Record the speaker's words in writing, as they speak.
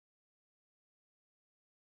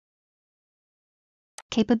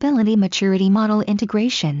Capability Maturity Model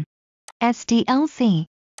Integration. SDLC.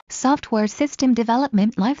 Software System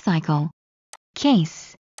Development Lifecycle.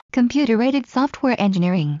 CASE. Computer-Aided Software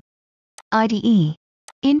Engineering. IDE.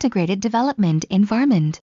 Integrated Development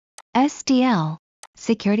Environment. SDL.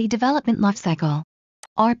 Security Development Lifecycle.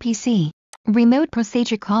 RPC. Remote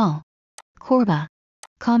Procedure Call. CORBA.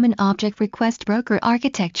 Common Object Request Broker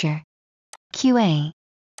Architecture. QA.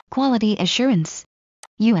 Quality Assurance.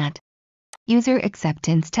 UAT. User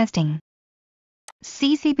Acceptance Testing.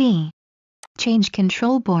 CCB. Change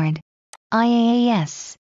Control Board.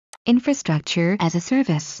 IaaS. Infrastructure as a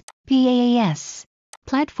Service. PaaS.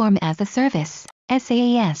 Platform as a Service.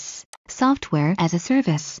 SaaS. Software as a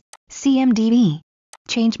Service. CMDB.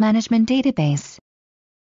 Change Management Database.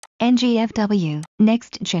 NGFW.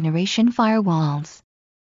 Next Generation Firewalls.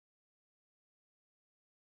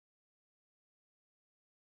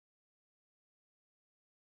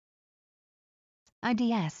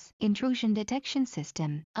 IDS, Intrusion Detection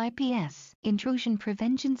System. IPS, Intrusion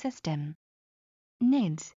Prevention System.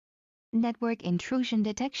 NIDS, Network Intrusion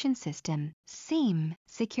Detection System. SIEM,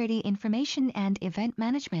 Security Information and Event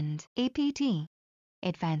Management. APT,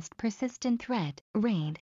 Advanced Persistent Threat,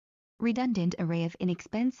 RAID. Redundant Array of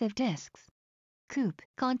Inexpensive Disks. COOP,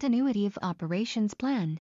 Continuity of Operations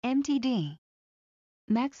Plan, MTD.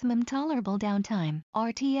 Maximum Tolerable Downtime,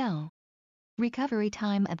 RTO. Recovery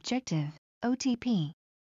Time Objective, OTP.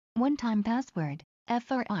 One-Time Password,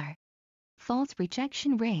 FRR. False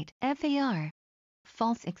Rejection Rate, FAR.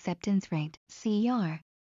 False Acceptance Rate, CR.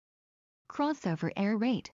 Crossover Error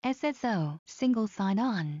Rate, SSO. Single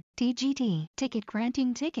Sign-On, TGT. Ticket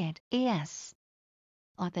Granting Ticket, AS.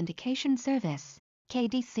 Authentication Service,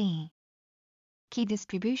 KDC. Key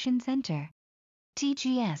Distribution Center,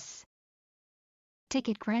 TGS.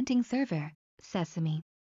 Ticket Granting Server, Sesame.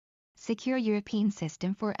 Secure European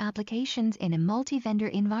System for Applications in a Multi-Vendor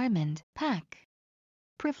Environment, PAC.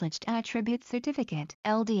 Privileged Attribute Certificate,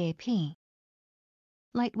 LDAP.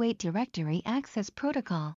 Lightweight Directory Access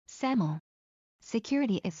Protocol, SAML.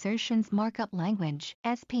 Security Assertions Markup Language,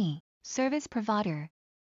 SP. Service Provider,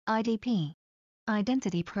 IDP.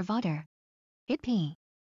 Identity Provider, IP.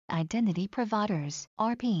 Identity Providers,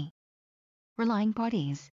 RP. Relying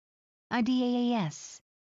Parties, IDaaS.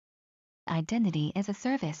 Identity as a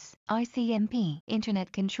Service, ICMP.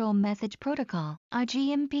 Internet Control Message Protocol,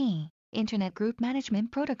 IGMP. Internet Group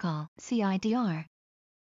Management Protocol, CIDR.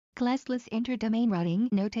 Classless Interdomain Routing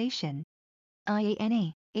Notation,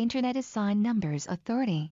 IANA. Internet Assigned Numbers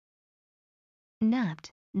Authority.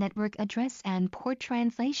 NAPT, Network Address and Port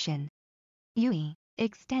Translation. UE,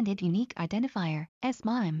 Extended Unique Identifier,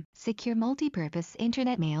 SMIME. Secure Multipurpose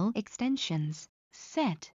Internet Mail Extensions.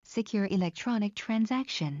 SET, Secure Electronic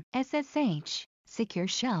Transaction, SSH. Secure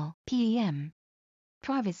Shell, PEM.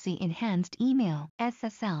 Privacy Enhanced Email,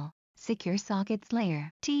 SSL. Secure Sockets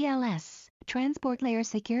Layer, TLS. Transport Layer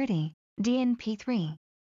Security, DNP3.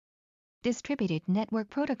 Distributed Network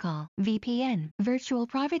Protocol, VPN. Virtual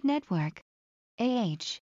Private Network,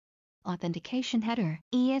 AH. Authentication Header,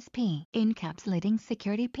 ESP. Encapsulating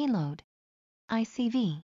Security Payload,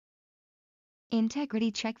 ICV.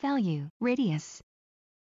 Integrity Check Value, Radius.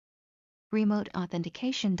 Remote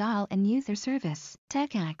Authentication Dial and User Service,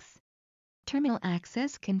 TechAX. Terminal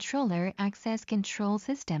Access Controller Access Control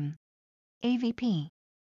System, AVP.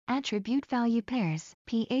 Attribute Value Pairs,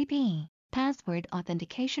 PAP. Password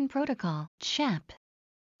Authentication Protocol, CHAP.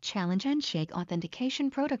 Challenge Handshake Authentication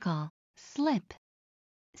Protocol, SLIP.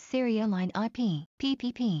 Serial Line IP,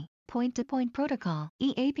 PPP. Point-to-Point Protocol,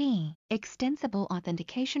 EAP. Extensible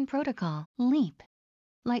Authentication Protocol, LEAP.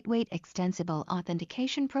 Lightweight Extensible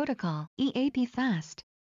Authentication Protocol, EAP Fast.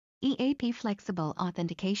 EAP Flexible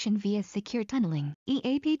Authentication via Secure Tunneling,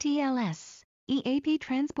 EAP TLS. EAP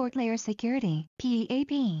Transport Layer Security,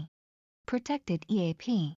 PEAP. Protected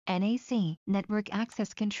EAP, NAC. Network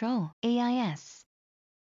Access Control, AIS.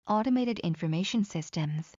 Automated Information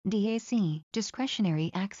Systems, DAC. Discretionary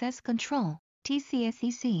Access Control,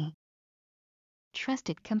 TCSEC.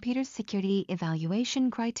 Trusted Computer Security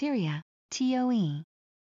Evaluation Criteria, TOE.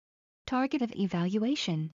 Target of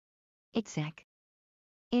Evaluation, ITSEC.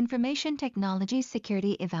 Information Technology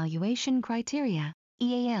Security Evaluation Criteria,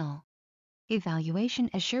 EAL. Evaluation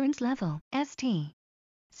Assurance Level, ST.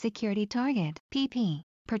 Security Target, PP.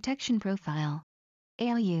 Protection Profile,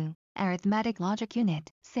 ALU. Arithmetic Logic Unit,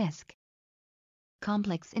 CISSP.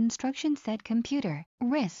 Complex Instruction Set Computer,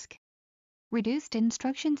 RISC. Reduced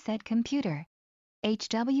Instruction Set Computer,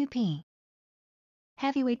 HWP.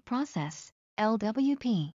 Heavyweight Process,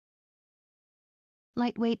 LWP.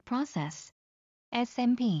 Lightweight Process,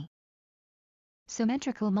 SMP.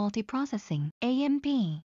 Symmetrical Multiprocessing, AMP.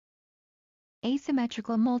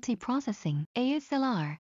 Asymmetrical multiprocessing,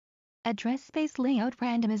 ASLR. Address space layout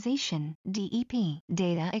randomization, DEP.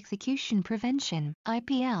 Data execution prevention,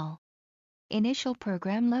 IPL. Initial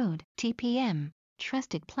program load, TPM.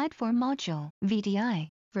 Trusted platform module, VDI.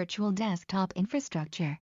 Virtual desktop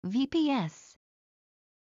infrastructure, VPS.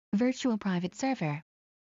 Virtual private server,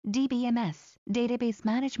 DBMS. Database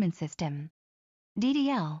management system,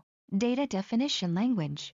 DDL. Data definition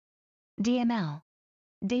language, DML.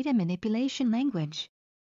 Data manipulation language,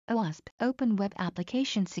 OWASP. Open Web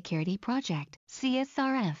Application Security Project,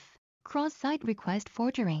 CSRF. Cross-site request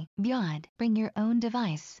forgery, BYOD. Bring your own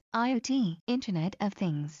device, IoT. Internet of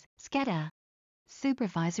Things, SCADA.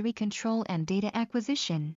 Supervisory control and data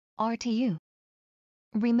acquisition, RTU.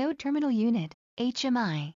 Remote terminal unit,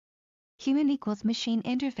 HMI. Human equals machine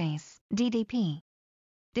interface, DDP.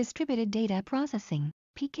 Distributed data processing,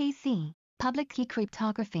 PKC. Public key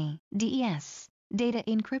cryptography, DES. Data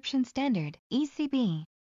encryption standard, ECB.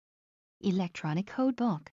 Electronic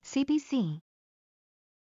codebook, CBC.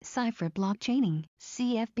 Cipher blockchaining,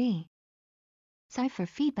 CFB. Cipher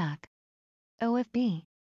feedback, OFB.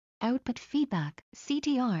 Output feedback,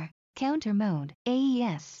 CTR. Counter mode,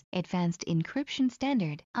 AES. Advanced encryption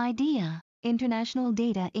standard, IDEA. International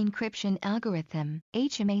Data Encryption Algorithm,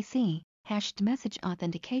 HMAC. Hashed message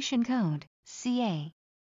authentication code, CA.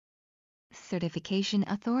 Certification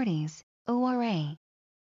authorities, ORA.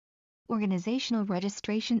 Organizational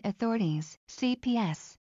Registration Authorities,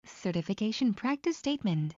 CPS. Certification Practice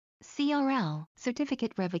Statement, CRL.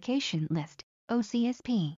 Certificate Revocation List,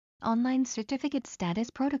 OCSP. Online Certificate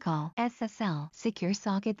Status Protocol, SSL. Secure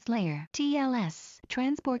Sockets Layer, TLS.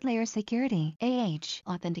 Transport Layer Security, AH.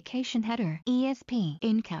 Authentication Header, ESP.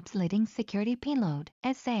 Encapsulating Security Payload,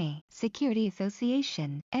 SA. Security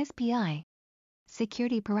Association, SPI.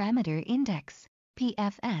 Security Parameter Index,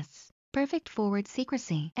 PFS. Perfect Forward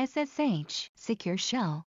Secrecy, SSH. Secure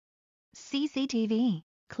Shell. CCTV.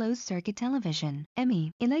 Closed Circuit Television,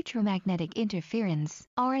 ME. Electromagnetic Interference,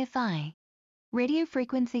 RFI. Radio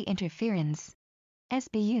Frequency Interference,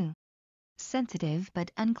 SPU. Sensitive but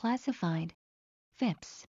unclassified,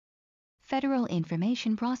 FIPS. Federal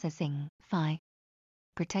Information Processing, FI.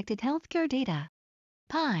 Protected Healthcare Data,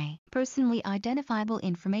 PI. Personally Identifiable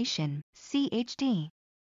Information, CHD.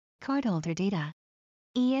 Cardholder Data,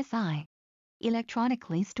 ESI.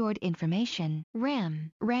 Electronically Stored Information, RAM.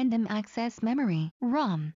 Random Access Memory,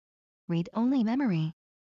 ROM. Read-Only Memory,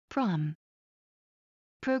 PROM.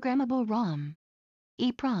 Programmable ROM,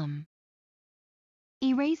 EPROM.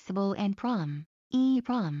 Erasable and PROM,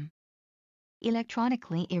 EEPROM.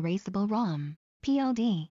 Electronically Erasable ROM,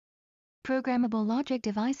 PLD. Programmable Logic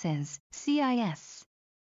Devices, CIS.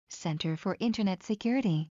 Center for Internet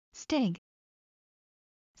Security, STIG.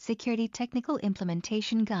 Security Technical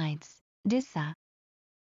Implementation Guides, DISA.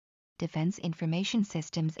 Defense Information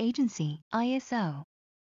Systems Agency, ISO.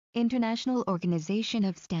 International Organization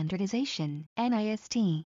of Standardization,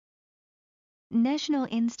 NIST. National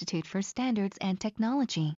Institute for Standards and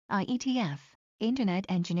Technology, IETF. Internet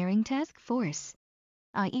Engineering Task Force,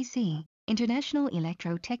 IEC. International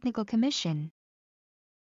Electrotechnical Commission,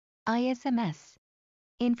 ISMS.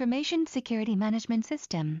 Information Security Management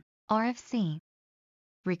System, RFC.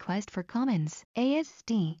 Request for Comments,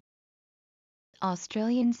 ASD.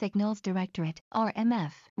 Australian Signals Directorate,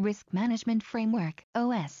 RMF. Risk Management Framework,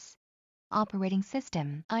 OS. Operating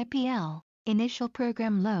System, IPL. Initial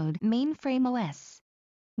Program Load, Mainframe OS.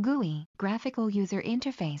 GUI, Graphical User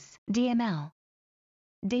Interface, DML.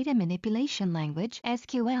 Data Manipulation Language,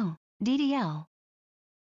 SQL, DDL.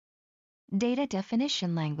 Data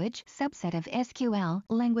Definition Language, subset of SQL,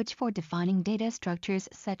 language for defining data structures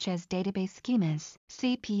such as database schemas,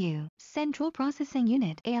 CPU, Central Processing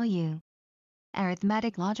Unit, ALU.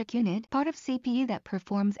 Arithmetic Logic Unit, part of CPU that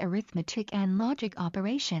performs arithmetic and logic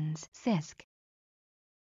operations, CISSP.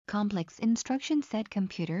 Complex Instruction Set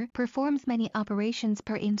Computer performs many operations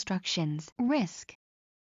per instructions, RISC.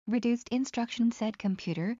 Reduced Instruction Set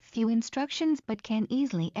Computer, few instructions but can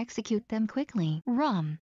easily execute them quickly,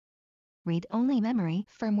 ROM. Read-Only Memory,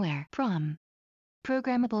 Firmware, PROM.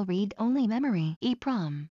 Programmable Read-Only Memory,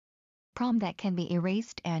 EPROM. PROM that can be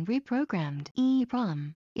erased and reprogrammed,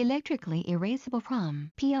 EEPROM. Electrically Erasable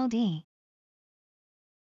PROM, PLD.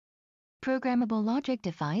 Programmable Logic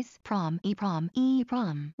Device, PROM, EPROM,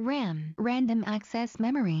 EEPROM. RAM, Random Access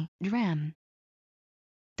Memory, DRAM.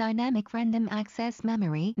 Dynamic Random Access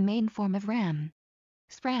Memory, main form of RAM,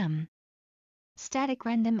 SRAM. Static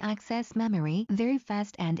Random Access Memory, very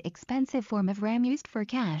fast and expensive form of RAM used for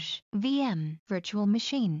cache, VM. Virtual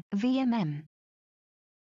Machine, VMM.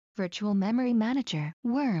 Virtual Memory Manager,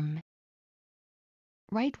 WORM.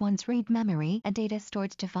 Write once, read memory, a data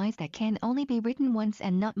storage device that can only be written once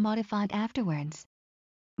and not modified afterwards.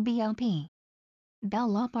 BLP. Bell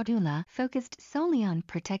LaPadula focused solely on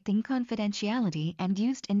protecting confidentiality and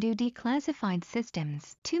used in declassified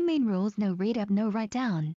systems. Two main rules: no read-up, no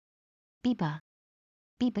write-down. BIPA.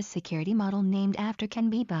 BIPA security model named after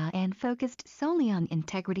Ken BIPA and focused solely on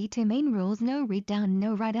integrity. Two main rules: no read-down,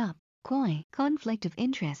 no write-up. COI, conflict of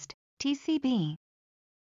interest. TCB.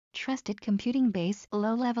 Trusted computing base,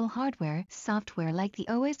 low-level hardware, software like the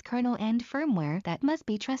OS kernel and firmware that must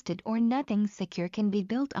be trusted or nothing secure can be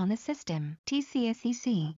built on the system.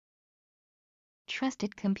 TCSEC.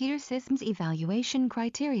 Trusted Computer Systems Evaluation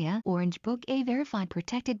Criteria. Orange Book. A. Verified,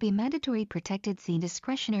 protected. B. Mandatory, protected. C.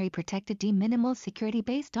 Discretionary, protected. D. Minimal security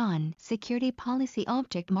based on security policy,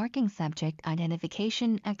 object marking, subject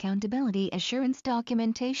identification, accountability assurance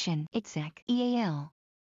documentation. ITSEC. EAL.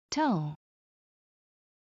 TOE.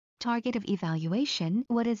 Target of evaluation.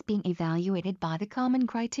 What is being evaluated by the common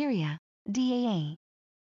criteria? DAA.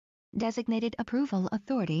 Designated Approval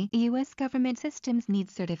Authority. U.S. government systems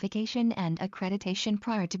need certification and accreditation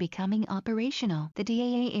prior to becoming operational. The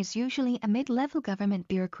DAA is usually a mid-level government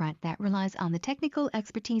bureaucrat that relies on the technical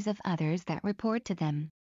expertise of others that report to them.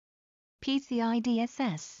 PCI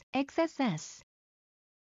DSS, XSS.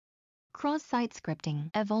 Cross-site scripting,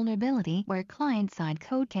 a vulnerability where client-side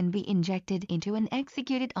code can be injected into and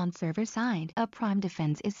executed on server side. A prime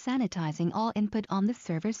defense is sanitizing all input on the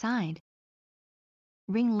server side.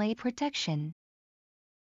 Ring layer protection.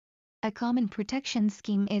 A common protection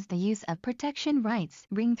scheme is the use of protection rights.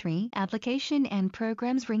 Ring 3, application and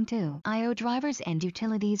programs. Ring 2, I/O drivers and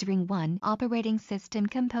utilities. Ring 1, operating system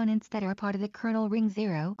components that are part of the kernel. Ring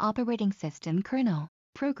 0, operating system kernel.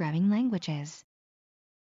 Programming languages.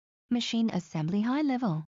 Machine assembly. High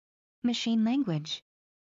level machine language.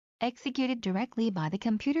 Executed directly by the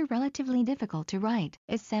computer, relatively difficult to write.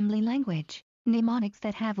 Assembly language. Mnemonics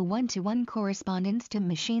that have a one-to-one correspondence to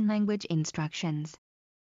machine language instructions.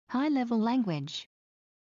 High-level language.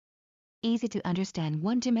 Easy to understand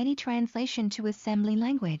one-to-many translation to assembly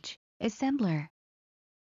language. Assembler.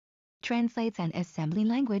 Translates an assembly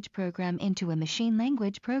language program into a machine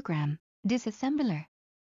language program. Disassembler.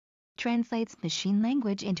 Translates machine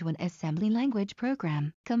language into an assembly language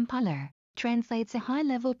program. Compiler. Translates a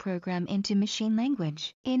high-level program into machine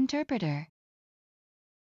language. Interpreter.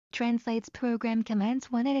 Translates program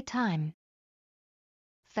commands one at a time.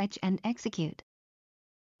 Fetch and execute.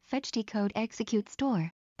 Fetch, decode, execute,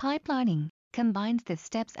 store. Pipelining. Combines the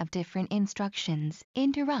steps of different instructions.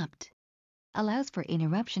 Interrupt. Allows for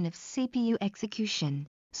interruption of CPU execution.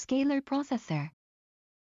 Scalar processor.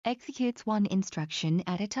 Executes one instruction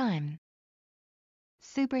at a time.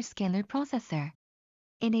 Superscalar processor.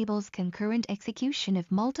 Enables concurrent execution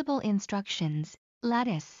of multiple instructions.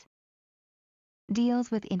 Lattice.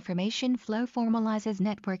 Deals with information flow, formalizes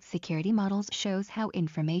network security models, shows how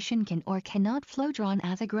information can or cannot flow, drawn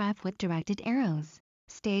as a graph with directed arrows.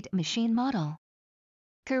 State machine model.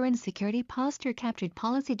 Current security posture, captured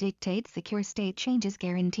policy, dictates secure state changes,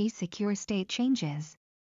 guarantees secure state changes.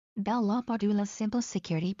 Bell LaPadula simple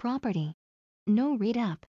security property. No read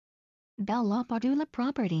up. Bell LaPadula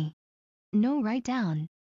property. No write down.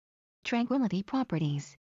 Tranquility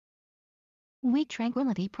properties. Weak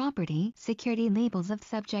tranquility property. Security labels of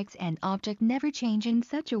subjects and object never change in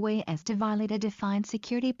such a way as to violate a defined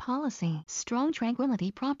security policy. Strong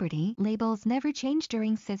tranquility property. Labels never change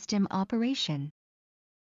during system operation.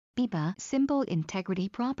 BIPA simple integrity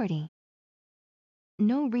property.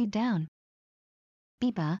 No read down.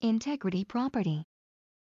 BIPA integrity property.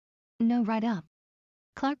 No write up.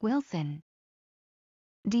 Clark Wilson.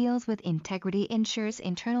 Deals with integrity, ensures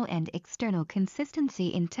internal and external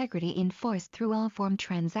consistency, integrity enforced through all form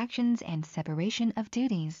transactions and separation of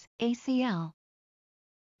duties. ACL.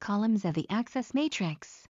 Columns of the access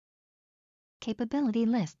matrix. Capability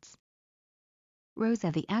lists. Rows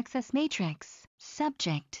of the access matrix.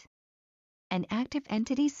 Subject. An active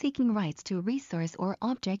entity seeking rights to a resource or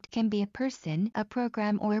object can be a person, a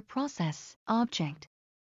program, or a process. Object.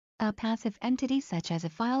 A passive entity such as a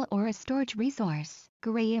file or a storage resource.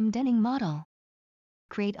 Graham-Denning model.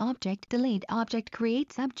 Create object, delete object,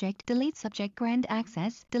 create subject, delete subject, grant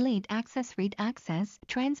access, delete access, read access,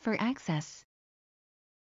 transfer access.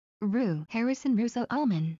 RU Harrison Russo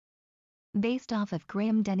Ullman. Based off of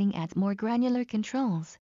Graham-Denning adds more granular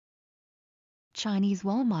controls. Chinese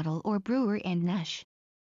wall model or Brewer and Nash.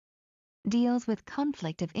 Deals with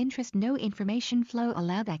conflict of interest, no information flow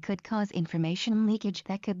allowed that could cause information leakage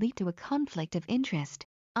that could lead to a conflict of interest.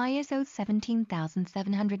 ISO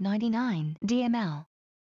 17799 DML.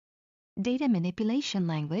 Data manipulation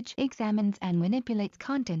language examines and manipulates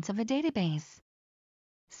contents of a database.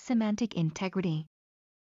 Semantic integrity.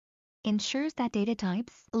 Ensures that data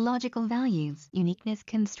types, logical values, uniqueness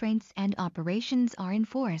constraints and operations are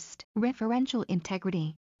enforced. Referential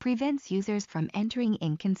integrity. Prevents users from entering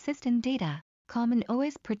inconsistent data. Common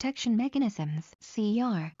OS protection mechanisms,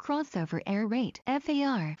 CER, crossover error rate,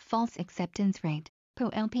 FAR, false acceptance rate,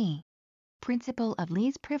 POLP. Principle of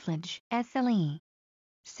least privilege, SLE.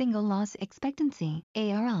 Single loss expectancy,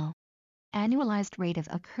 ARL. Annualized rate of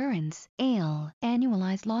occurrence, AL.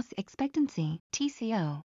 Annualized loss expectancy,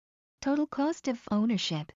 TCO. Total cost of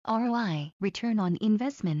ownership, ROI, return on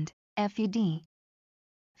investment, FUD.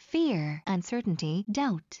 Fear, uncertainty,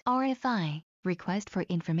 doubt, RFI. Request for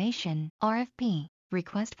information, RFP.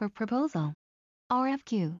 Request for proposal,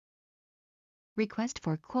 RFQ. Request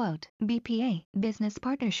for quote, BPA, Business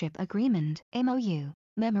Partnership Agreement, MOU.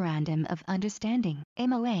 Memorandum of Understanding,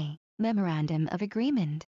 MOA. Memorandum of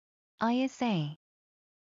Agreement, ISA.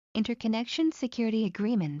 Interconnection Security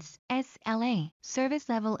Agreements, SLA. Service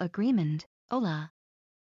Level Agreement, OLA.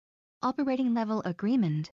 Operating Level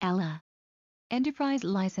Agreement, ALA. Enterprise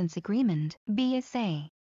License Agreement, BSA.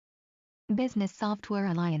 Business Software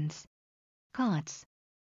Alliance, COTS.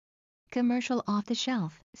 Commercial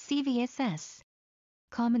Off-the-Shelf, CVSS.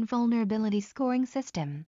 Common Vulnerability Scoring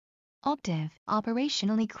System, OCTAV.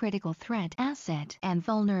 Operationally Critical Threat Asset and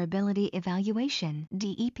Vulnerability Evaluation,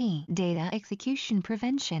 DEP. Data Execution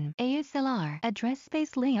Prevention, ASLR. Address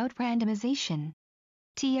Space Layout Randomization,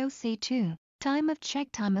 TOC2. Time of Check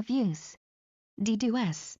Time of Use,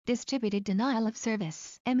 DDoS. Distributed Denial of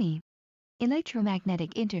Service, ME.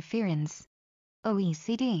 Electromagnetic Interference,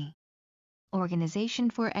 OECD. Organization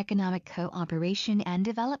for Economic Cooperation and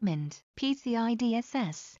Development,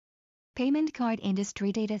 PCIDSS. Payment Card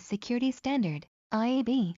Industry Data Security Standard,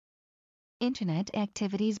 IAB. Internet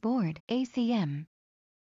Activities Board, ACM.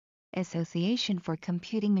 Association for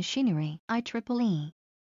Computing Machinery, IEEE.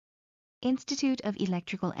 Institute of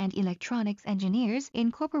Electrical and Electronics Engineers,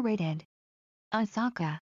 Incorporated,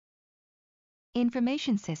 Osaka.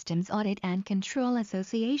 Information Systems Audit and Control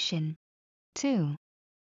Association, 2.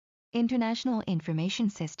 International Information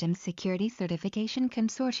Systems Security Certification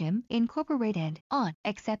Consortium, Incorporated, AUD.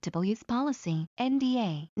 Acceptable Use Policy,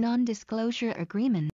 NDA. Non-Disclosure Agreement.